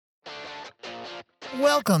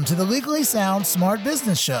Welcome to the Legally Sound Smart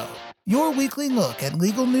Business Show, your weekly look at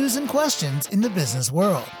legal news and questions in the business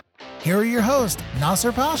world. Here are your hosts,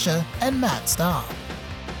 Nasser Pasha and Matt Staub.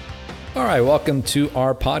 All right, welcome to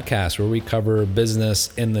our podcast where we cover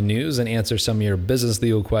business in the news and answer some of your business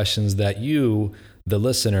legal questions that you, the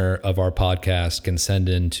listener of our podcast, can send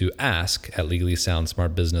in to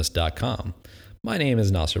ask@legallysoundsmartbusiness.com. My name is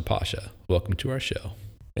Nasser Pasha. Welcome to our show.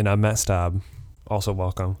 And I'm Matt Staub. Also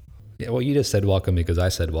welcome. Yeah, well, you just said welcome because I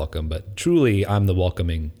said welcome, but truly I'm the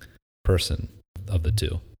welcoming person of the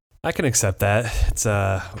two. I can accept that. It's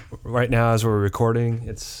right now as we're recording,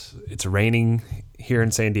 it's raining here in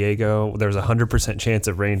San Diego. There's a 100% chance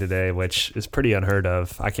of rain today, which is pretty unheard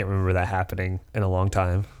of. I can't remember that happening in a long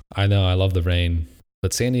time. I know, I love the rain,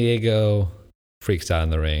 but San Diego freaks out in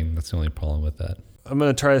the rain. That's the only problem with that. I'm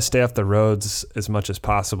going to try to stay off the roads as much as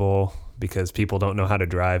possible because people don't know how to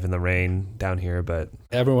drive in the rain down here. But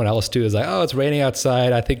everyone else too is like, oh, it's raining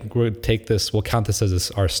outside. I think we'll count this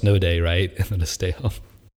as our snow day, right? And then just stay home.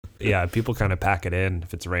 Yeah, people kind of pack it in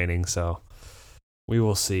if it's raining. So we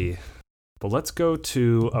will see. But let's go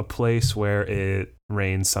to a place where it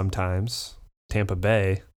rains sometimes, Tampa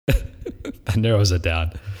Bay. That narrows it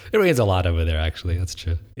down. It rains a lot over there, actually. That's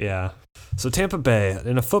true. Yeah. So Tampa Bay,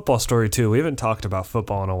 in a football story too, we haven't talked about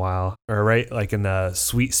football in a while, or right, like in the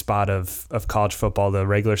sweet spot of college football. The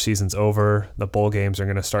regular season's over. The bowl games are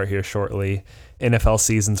going to start here shortly. NFL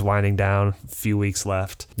season's winding down. A few weeks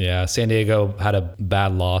left. Yeah, San Diego had a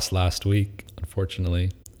bad loss last week,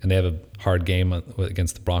 unfortunately. And they have a hard game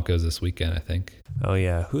against the Broncos this weekend, I think. Oh,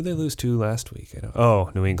 yeah. Who'd they lose to last week?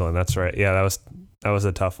 New England. That's right. Yeah, that was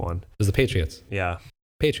a tough one. It was the Patriots. Yeah.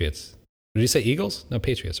 Patriots. Did you say Eagles? No,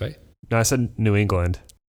 Patriots, right? No, I said New England.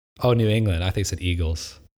 Oh, New England. I think you said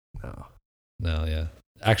Eagles. No, yeah.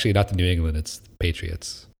 Actually, not the New England. It's the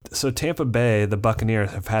Patriots. So Tampa Bay, the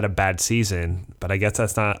Buccaneers, have had a bad season, but I guess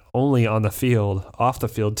that's not only on the field, off the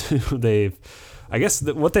field too. What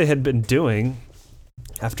they had been doing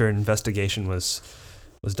after an investigation was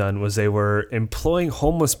done was they were employing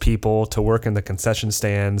homeless people to work in the concession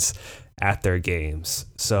stands at their games.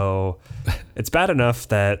 So it's bad enough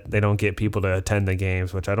that they don't get people to attend the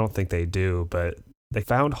games, which I don't think they do, but they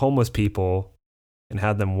found homeless people and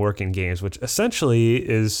had them work in games, which essentially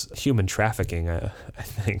is human trafficking, I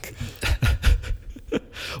think.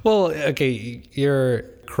 Well, okay, you're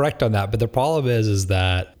correct on that, but the problem is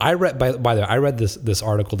that I read, by the way, I read this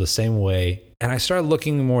article the same way, and I started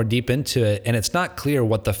looking more deep into it, and it's not clear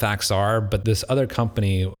what the facts are, but this other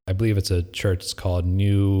company, I believe it's a church, it's called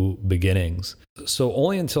New Beginnings. So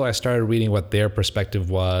only until I started reading what their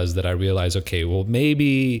perspective was that I realized, okay, well,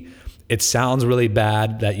 maybe it sounds really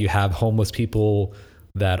bad that you have homeless people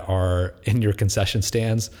that are in your concession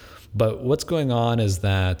stands, but what's going on is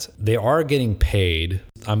that they are getting paid.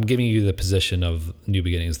 I'm giving you the position of New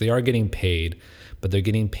Beginnings. They are getting paid, but they're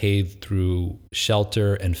getting paid through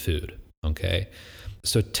shelter and food. Okay.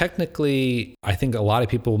 So technically, I think a lot of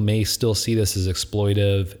people may still see this as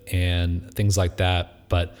exploitive and things like that.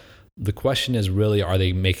 But the question is really, are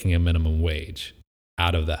they making a minimum wage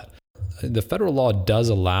out of that? The federal law does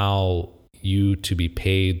allow you to be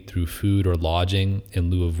paid through food or lodging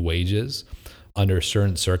in lieu of wages under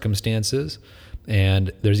certain circumstances.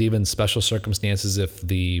 And there's even special circumstances if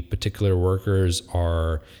the particular workers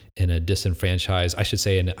are in a disenfranchised, I should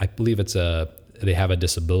say, and I believe they have a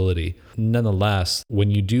disability. Nonetheless, when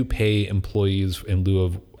you do pay employees in lieu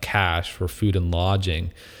of cash for food and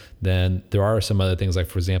lodging, then there are some other things, like,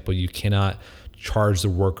 for example, you cannot charge the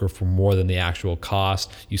worker for more than the actual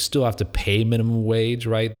cost. You still have to pay minimum wage,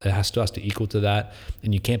 right? It still has to equal to that.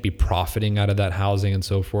 And you can't be profiting out of that housing and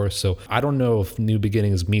so forth. So I don't know if New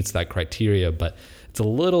Beginnings meets that criteria, but it's a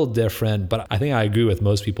little different. But I think I agree with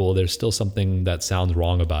most people. There's still something that sounds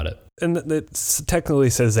wrong about it. And it technically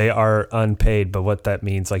says they are unpaid, but what that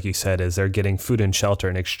means, like you said, is they're getting food and shelter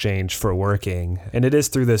in exchange for working. And it is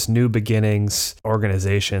through this New Beginnings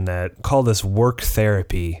organization that call this work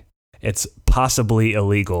therapy. It's possibly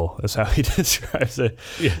illegal, is how he describes it.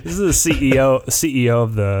 Yeah. This is the CEO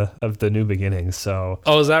of the New Beginnings. So,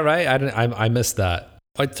 is that right? I missed that.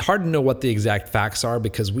 It's hard to know what the exact facts are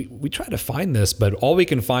because we try to find this, but all we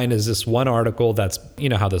can find is this one article that's, you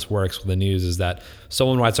know how this works with the news, is that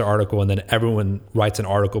someone writes an article and then everyone writes an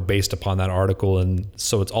article based upon that article. And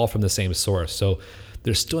so it's all from the same source. So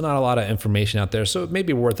there's still not a lot of information out there. So it may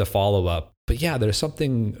be worth a follow up. But yeah, there's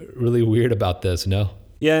something really weird about this, no?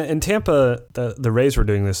 Yeah, in Tampa, the Rays were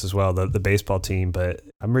doing this as well, the baseball team, but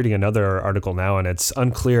I'm reading another article now, and it's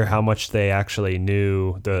unclear how much they actually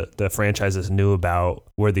knew, the franchises knew about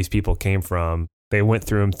where these people came from. They went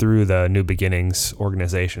through them through the New Beginnings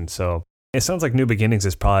organization, so It sounds like New Beginnings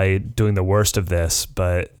is probably doing the worst of this,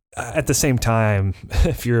 but at the same time,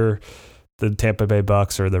 if you're the Tampa Bay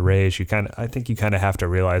Bucks or the Rays, I think you kind of have to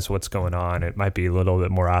realize what's going on. It might be a little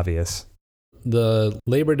bit more obvious. The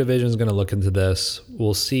labor division is going to look into this.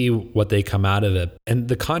 We'll see what they come out of it. And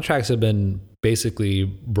the contracts have been basically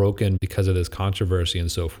broken because of this controversy and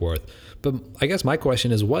so forth. But I guess my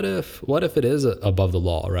question is, what if it is above the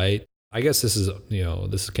law, right? I guess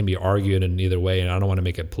this can be argued in either way, and I don't want to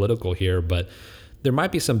make it political here, but there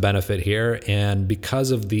might be some benefit here. And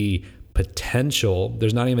because of the potential,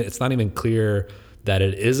 it's not even clear that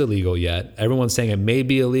it is illegal yet. Everyone's saying it may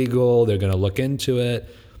be illegal. They're going to look into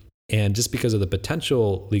it. And just because of the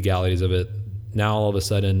potential legalities of it, now all of a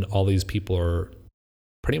sudden, all these people are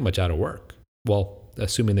pretty much out of work. Well,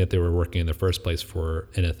 assuming that they were working in the first place for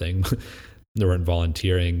anything, they weren't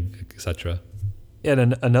volunteering, etc.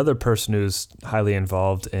 And another person who's highly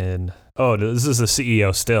involved in, this is the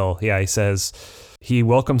CEO still. Yeah, he says he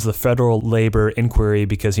welcomes the federal labor inquiry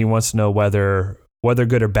because he wants to know whether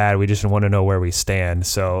good or bad, we just want to know where we stand.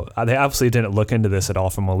 So they obviously didn't look into this at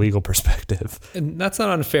all from a legal perspective. And that's not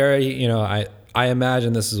unfair. I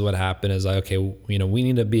imagine this is what happened is like, okay, we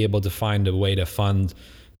need to be able to find a way to fund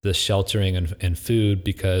the sheltering and food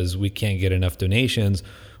because we can't get enough donations.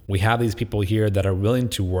 We have these people here that are willing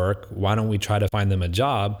to work. Why don't we try to find them a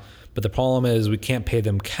job? But the problem is we can't pay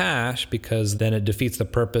them cash because then it defeats the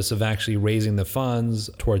purpose of actually raising the funds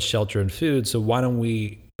towards shelter and food. So why don't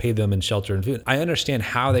we pay them in shelter and food? I understand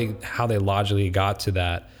how they logically got to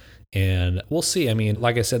that. And we'll see. I mean,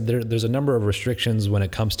 like I said, there's a number of restrictions when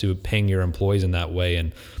it comes to paying your employees in that way.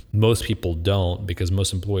 And most people don't because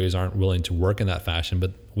most employees aren't willing to work in that fashion.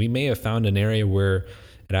 But we may have found an area where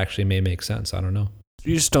it actually may make sense. I don't know.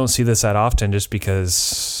 You just don't see this that often just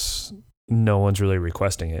because no one's really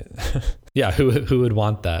requesting it. Yeah, who would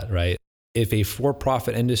want that, right? If a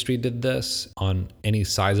for-profit industry did this on any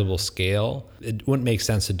sizable scale, it wouldn't make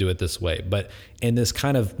sense to do it this way. But in this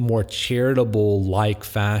kind of more charitable-like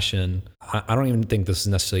fashion, I don't even think this is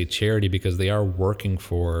necessarily charity because they are working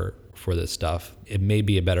for this stuff. It may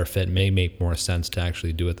be a better fit, may make more sense to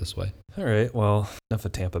actually do it this way. All right, well, enough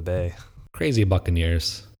of Tampa Bay. Crazy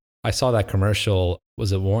Buccaneers. I saw that commercial.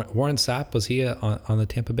 Was it Warren Sapp? Was he on the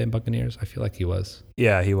Tampa Bay Buccaneers? I feel like he was.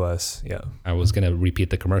 Yeah, he was. Yeah. I was going to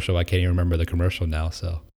repeat the commercial. I can't even remember the commercial now,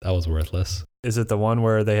 so that was worthless. Is it the one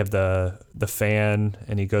where they have the fan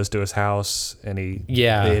and he goes to his house and they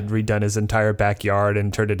had redone his entire backyard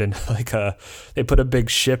and turned it into they put a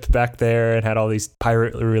big ship back there and had all these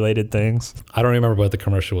pirate related things? I don't remember what the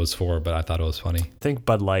commercial was for, but I thought it was funny. I think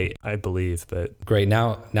Bud Light, I believe, but. Great.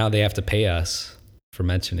 Now they have to pay us for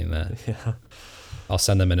mentioning that. Yeah. I'll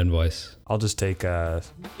send them an invoice. I'll just take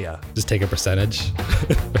Just take a percentage.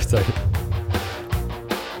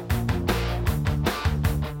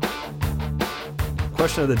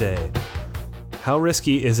 Question of the day. How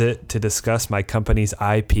risky is it to discuss my company's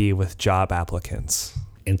IP with job applicants?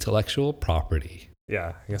 Intellectual property.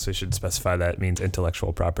 Yeah, I guess we should specify that means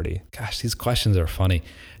intellectual property. Gosh, these questions are funny.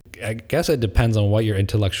 I guess it depends on what your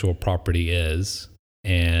intellectual property is.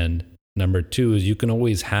 And number two is you can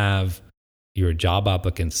always have your job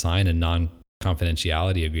applicant sign a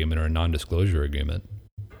non-confidentiality agreement or a non-disclosure agreement.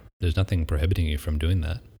 There's nothing prohibiting you from doing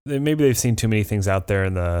that. Maybe they've seen too many things out there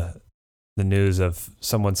in the news of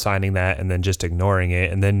someone signing that and then just ignoring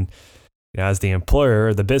it. And then, as the employer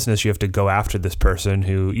or the business, you have to go after this person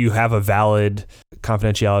who you have a valid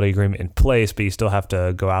confidentiality agreement in place, but you still have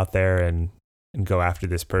to go out there and go after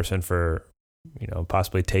this person for,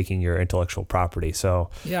 possibly taking your intellectual property. So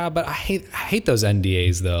yeah, but I hate those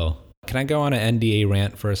NDAs though. Can I go on an NDA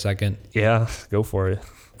rant for a second? Yeah, go for it.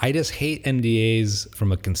 I just hate NDAs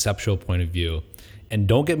from a conceptual point of view. And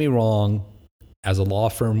don't get me wrong, as a law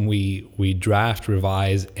firm, we draft,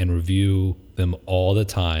 revise, and review them all the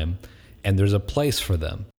time. And there's a place for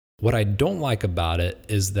them. What I don't like about it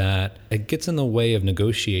is that it gets in the way of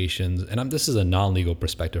negotiations. And this is a non-legal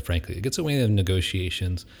perspective, frankly. It gets in the way of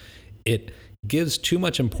negotiations. It gives too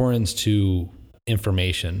much importance to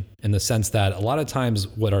information in the sense that a lot of times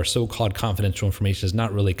what are so-called confidential information is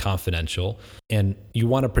not really confidential. And you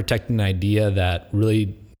want to protect an idea that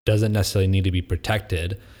really doesn't necessarily need to be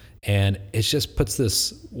protected. And it just puts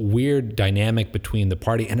this weird dynamic between the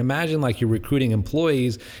party. And imagine like you're recruiting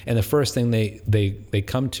employees and the first thing they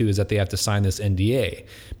come to is that they have to sign this NDA.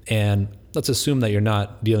 And let's assume that you're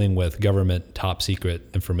not dealing with government top secret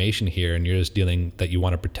information here and you're just dealing that you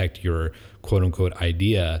want to protect your quote unquote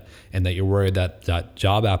idea and that you're worried that that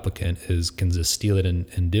job applicant can just steal it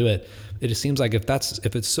and do it. It just seems like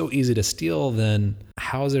if it's so easy to steal, then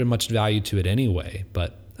how is there much value to it anyway?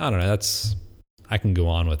 But I don't know, I can go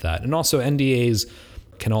on with that. And also NDAs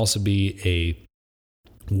can also be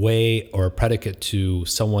a way or a predicate to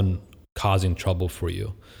someone causing trouble for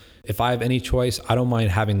you. If I have any choice, I don't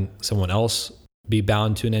mind having someone else be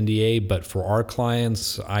bound to an NDA, but for our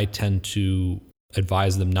clients, I tend to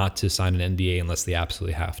advise them not to sign an NDA unless they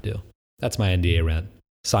absolutely have to. That's my NDA rant.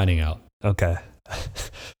 Signing out. Okay.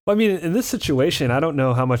 Well, I mean, in this situation, I don't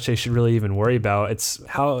know how much they should really even worry about. It's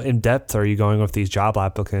how in depth are you going with these job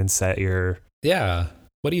applicants that you're... Yeah.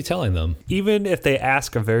 What are you telling them? Even if they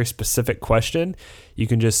ask a very specific question, you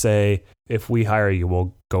can just say, if we hire you,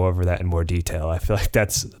 we'll go over that in more detail. I feel like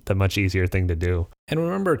that's the much easier thing to do. And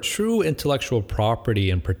remember, true intellectual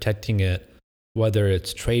property and protecting it, whether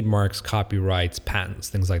it's trademarks, copyrights, patents,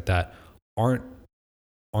 things like that, aren't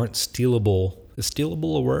stealable. Is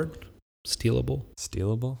stealable a word? Stealable?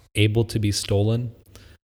 Stealable? Able to be stolen.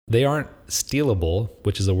 They aren't stealable,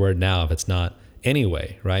 which is a word now if it's not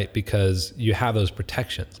anyway, right? Because you have those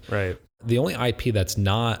protections. Right. The only IP that's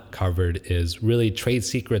not covered is really trade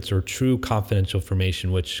secrets or true confidential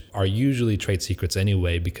information, which are usually trade secrets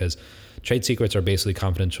anyway, because trade secrets are basically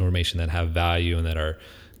confidential information that have value and that are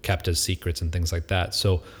kept as secrets and things like that.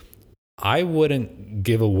 So I wouldn't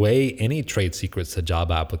give away any trade secrets to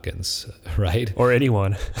job applicants, right? Or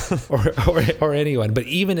anyone. or anyone. But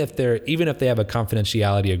even if they have a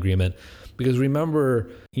confidentiality agreement, because remember,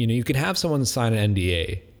 you can have someone sign an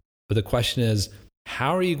NDA, but the question is,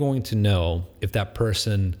 how are you going to know if that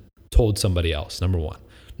person told somebody else? Number one.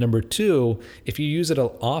 Number two, if you use it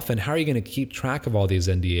often, how are you going to keep track of all these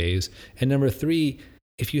NDAs? And number three,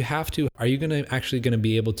 if you have to, are you actually going to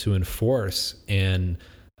be able to enforce and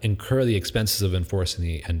incur the expenses of enforcing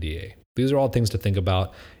the NDA? These are all things to think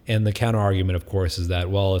about. And the counter argument, of course, is that,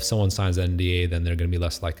 well, if someone signs an NDA, then they're going to be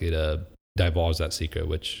less likely to divulge that secret,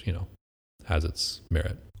 which, has its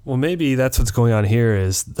merit. Well, maybe that's what's going on here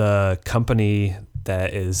is the company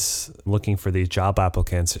that is looking for these job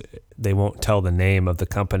applicants, they won't tell the name of the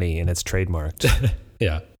company and it's trademarked.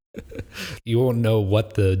 Yeah. You won't know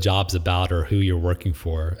what the job's about or who you're working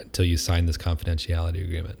for until you sign this confidentiality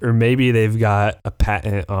agreement. Or maybe they've got a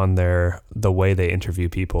patent on the way they interview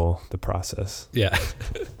people, the process. Yeah.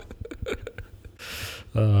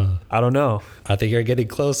 I don't know. I think you're getting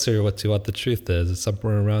closer to what the truth is. It's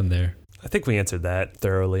somewhere around there. I think we answered that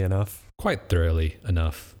thoroughly enough. Quite thoroughly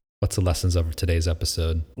enough. What's the lessons of today's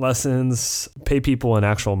episode? Lessons: pay people in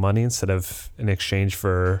actual money instead of in exchange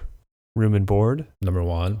for room and board. Number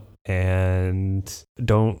one. And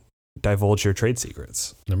don't divulge your trade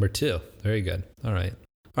secrets. Number two. Very good. All right.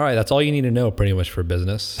 That's all you need to know pretty much for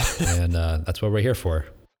business. And that's what we're here for.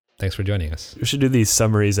 Thanks for joining us. We should do these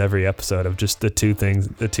summaries every episode of just the two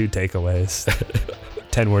takeaways.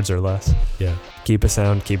 10 words or less. Yeah. Keep it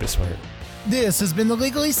sound, keep it smart. This has been the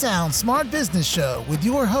Legally Sound Smart Business Show with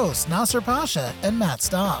your hosts Nasser Pasha and Matt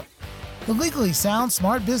Staub. The Legally Sound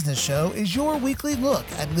Smart Business Show is your weekly look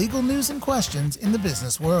at legal news and questions in the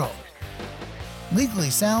business world. Legally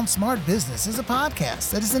Sound Smart Business is a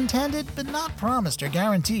podcast that is intended but not promised or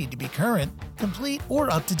guaranteed to be current, complete,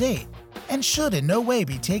 or up to date, and should in no way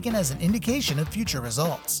be taken as an indication of future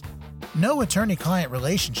results. No attorney-client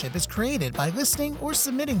relationship is created by listening or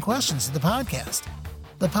submitting questions to the podcast.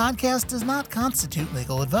 The podcast does not constitute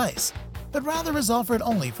legal advice, but rather is offered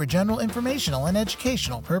only for general informational and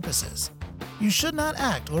educational purposes. You should not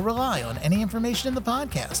act or rely on any information in the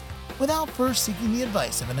podcast without first seeking the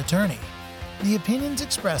advice of an attorney. The opinions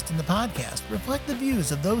expressed in the podcast reflect the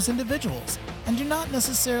views of those individuals and do not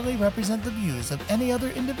necessarily represent the views of any other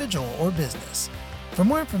individual or business. For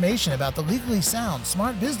more information about the Legally Sound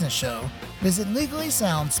Smart Business Show, visit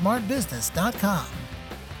LegallySoundSmartBusiness.com.